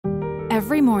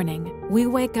Every morning, we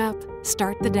wake up,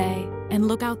 start the day, and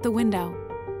look out the window.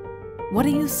 What do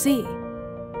you see?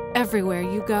 Everywhere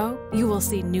you go, you will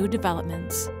see new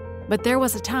developments. But there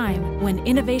was a time when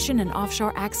innovation in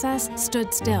offshore access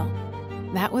stood still.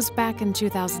 That was back in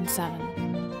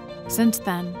 2007. Since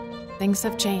then, things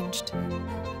have changed.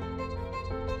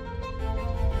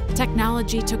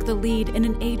 Technology took the lead in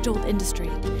an age-old industry,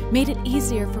 made it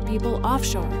easier for people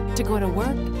offshore to go to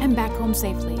work and back home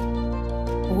safely.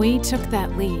 We took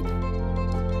that lead.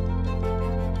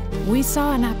 We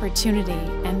saw an opportunity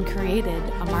and created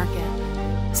a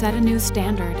market, set a new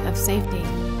standard of safety.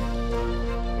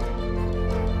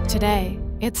 Today,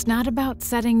 it's not about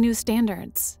setting new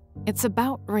standards, it's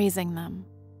about raising them.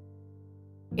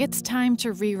 It's time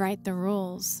to rewrite the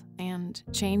rules and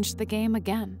change the game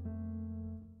again.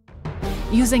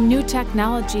 Using new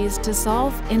technologies to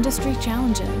solve industry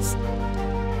challenges.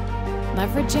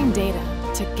 Leveraging data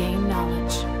to gain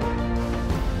knowledge.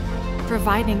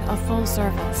 Providing a full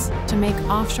service to make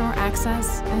offshore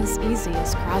access as easy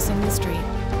as crossing the street.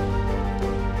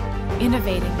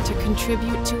 Innovating to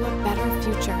contribute to a better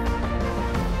future.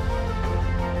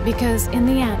 Because in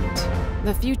the end,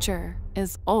 the future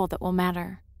is all that will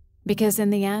matter. Because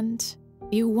in the end,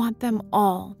 you want them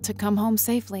all to come home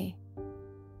safely.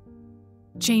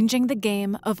 Changing the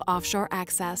game of offshore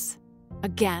access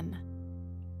again.